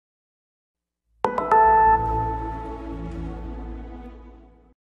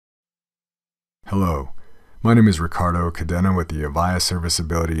Hello, my name is Ricardo Cadena with the Avaya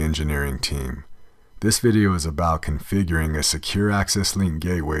Serviceability Engineering team. This video is about configuring a secure access link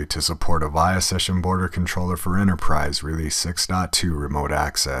gateway to support Avaya Session Border Controller for Enterprise Release 6.2 remote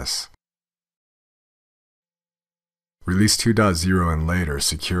access. Release 2.0 and later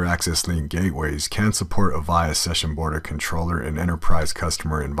secure access link gateways can support Avaya Session Border Controller in enterprise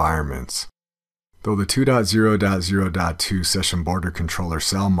customer environments. Though the 2.0.0.2 Session Border Controller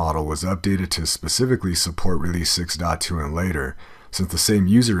SAL model was updated to specifically support Release 6.2 and later, since the same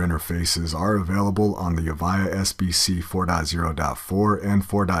user interfaces are available on the Avaya SBC 4.0.4 and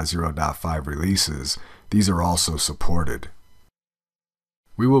 4.0.5 releases, these are also supported.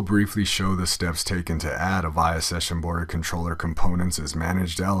 We will briefly show the steps taken to add Avaya Session Border Controller components as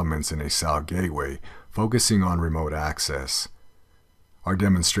managed elements in a SAL Gateway, focusing on remote access. Our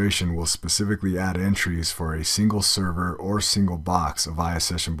demonstration will specifically add entries for a single server or single box Avaya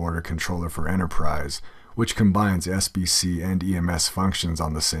Session Border Controller for Enterprise, which combines SBC and EMS functions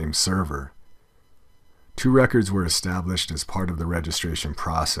on the same server. Two records were established as part of the registration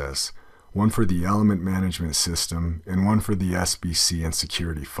process, one for the element management system and one for the SBC and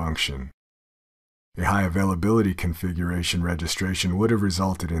security function. A high availability configuration registration would have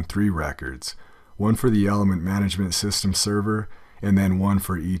resulted in 3 records, one for the element management system server and then one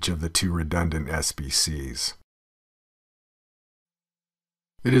for each of the 2 redundant SBCs.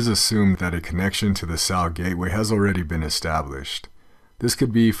 It is assumed that a connection to the SAL Gateway has already been established. This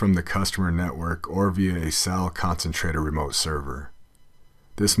could be from the customer network or via a SAL concentrator remote server.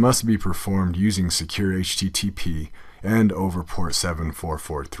 This must be performed using secure HTTP and over port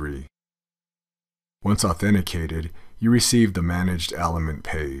 7443. Once authenticated, you receive the Managed Element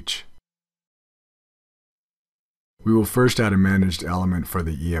page. We will first add a managed element for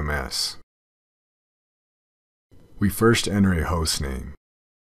the EMS. We first enter a host name.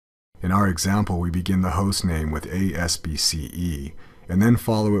 In our example, we begin the host name with ASBCE and then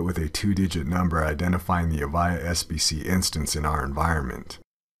follow it with a 2-digit number identifying the Avaya SBC instance in our environment.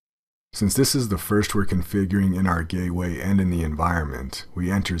 Since this is the first we're configuring in our gateway and in the environment,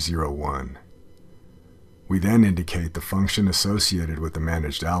 we enter 01. We then indicate the function associated with the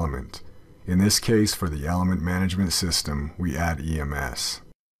managed element. In this case, for the element management system, we add EMS.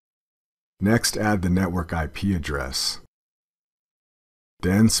 Next, add the network IP address.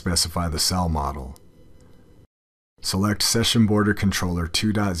 Then specify the SAL model. Select Session Border Controller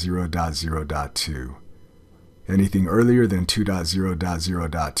 2.0.0.2. Anything earlier than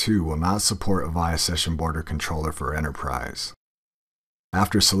 2.0.0.2 will not support Avaya Session Border Controller for Enterprise.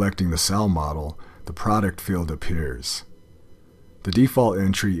 After selecting the SAL model, the product field appears. The default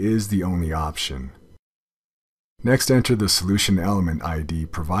entry is the only option. Next, enter the solution element ID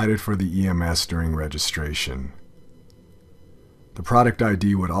provided for the EMS during registration. The product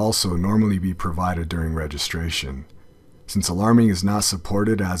ID would also normally be provided during registration. Since alarming is not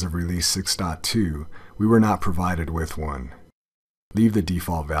supported as of Release 6.2, we were not provided with one. Leave the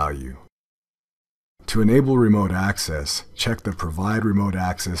default value. To enable remote access, check the Provide Remote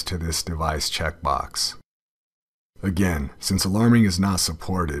Access to this device checkbox. Again, since alarming is not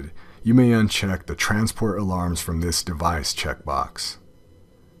supported, you may uncheck the Transport Alarms from this device checkbox.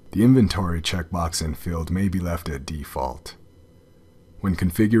 The Inventory checkbox and field may be left at default. When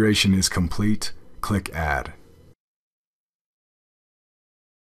configuration is complete, click Add.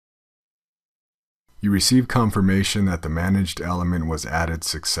 You receive confirmation that the managed element was added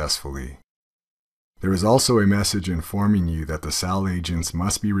successfully. There is also a message informing you that the SAL Agents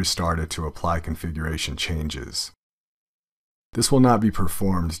must be restarted to apply configuration changes. This will not be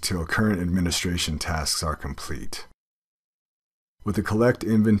performed till current administration tasks are complete. With the Collect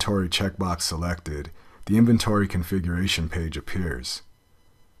Inventory checkbox selected, the inventory configuration page appears.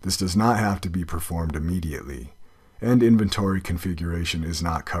 This does not have to be performed immediately, and inventory configuration is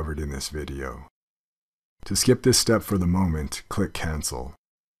not covered in this video. To skip this step for the moment, click Cancel.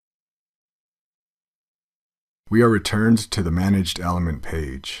 We are returned to the Managed Element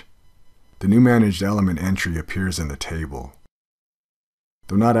page. The new Managed Element entry appears in the table.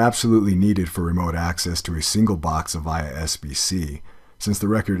 Though not absolutely needed for remote access to a single box Avaya SBC, since the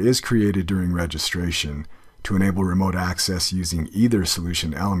record is created during registration, to enable remote access using either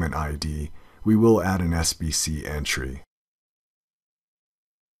solution element ID, we will add an SBC entry.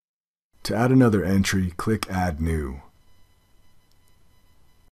 To add another entry, click Add New.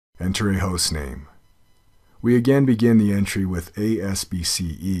 Enter a host name. We again begin the entry with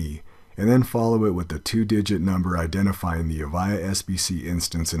ASBCE and then follow it with the 2-digit number identifying the Avaya SBC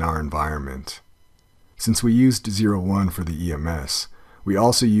instance in our environment. Since we used 01 for the EMS, we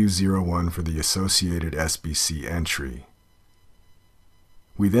also use 01 for the associated SBC entry.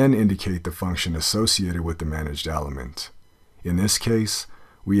 We then indicate the function associated with the managed element. In this case,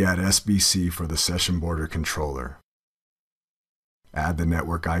 we add SBC for the Session Border Controller. Add the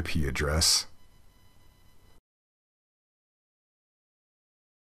network IP address.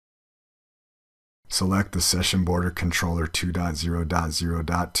 Select the Session Border Controller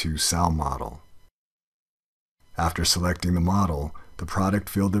 2.0.0.2 SAL model. After selecting the model, the product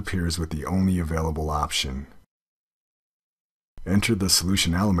field appears with the only available option. Enter the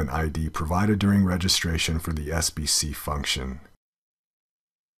solution element ID provided during registration for the SBC function.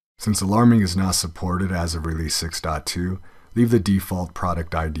 Since alarming is not supported as of Release 6.2, leave the default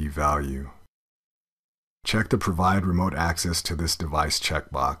product ID value. Check the Provide Remote Access to this device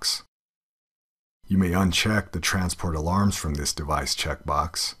checkbox. You may uncheck the Transport Alarms from this device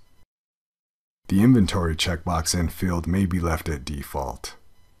checkbox. The Inventory checkbox and field may be left at default.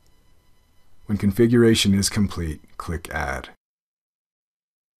 When configuration is complete, click Add.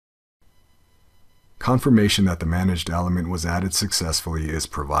 Confirmation that the managed element was added successfully is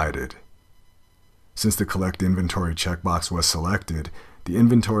provided. Since the Collect Inventory checkbox was selected, the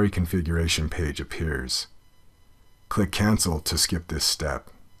inventory configuration page appears. Click Cancel to skip this step.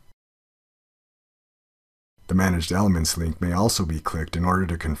 The Managed Elements link may also be clicked in order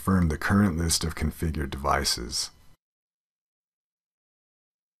to confirm the current list of configured devices.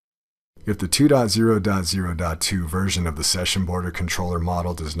 If the 2.0.0.2 version of the Session Border Controller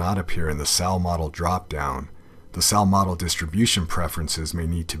model does not appear in the SAL Model drop-down, the SAL Model distribution preferences may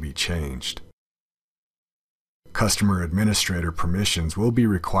need to be changed. Customer administrator permissions will be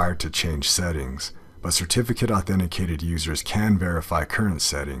required to change settings, but certificate-authenticated users can verify current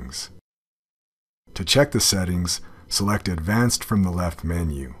settings. To check the settings, select Advanced from the left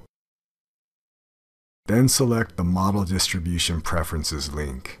menu. Then select the Model Distribution Preferences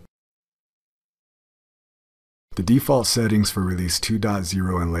link. The default settings for Release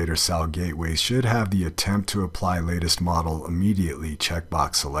 2.0 and later SAL Gateways should have the Attempt to Apply Latest Model Immediately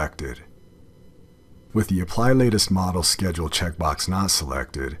checkbox selected. With the Apply Latest Model Schedule checkbox not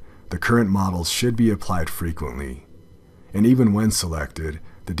selected, the current models should be applied frequently. And even when selected,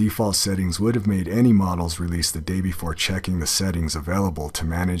 the default settings would have made any models released the day before checking the settings available to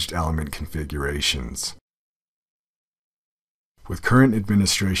managed element configurations. With current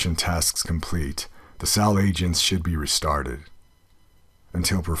administration tasks complete, the SAL Agents should be restarted.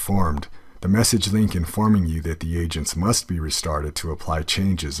 Until performed, the message link informing you that the agents must be restarted to apply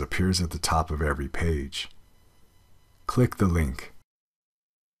changes appears at the top of every page. Click the link.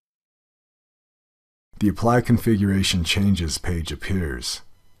 The Apply Configuration Changes page appears.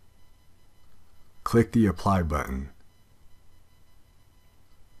 Click the Apply button.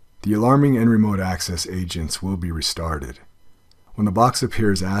 The alarming and remote access agents will be restarted. When the box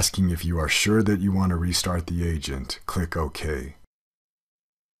appears asking if you are sure that you want to restart the agent, click OK.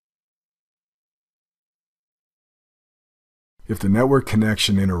 If the network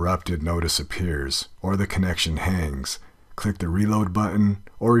connection interrupted notice appears, or the connection hangs, click the Reload button,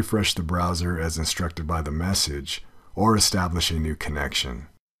 or refresh the browser as instructed by the message, or establish a new connection.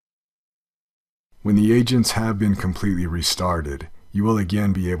 When the agents have been completely restarted, you will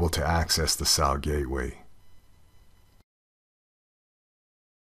again be able to access the SAL Gateway.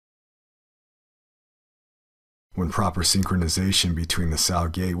 When proper synchronization between the SAL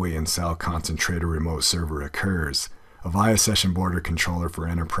Gateway and SAL Concentrator remote server occurs, Avaya Session Border Controller for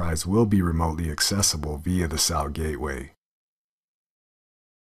Enterprise will be remotely accessible via the SAL Gateway.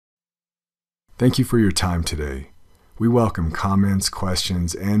 Thank you for your time today. We welcome comments,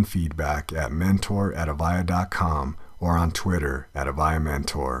 questions, and feedback at mentor@avaya.com or on Twitter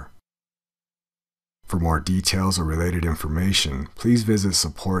 @AvayaMentor. For more details or related information, please visit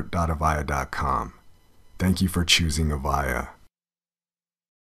support.avaya.com. Thank you for choosing Avaya.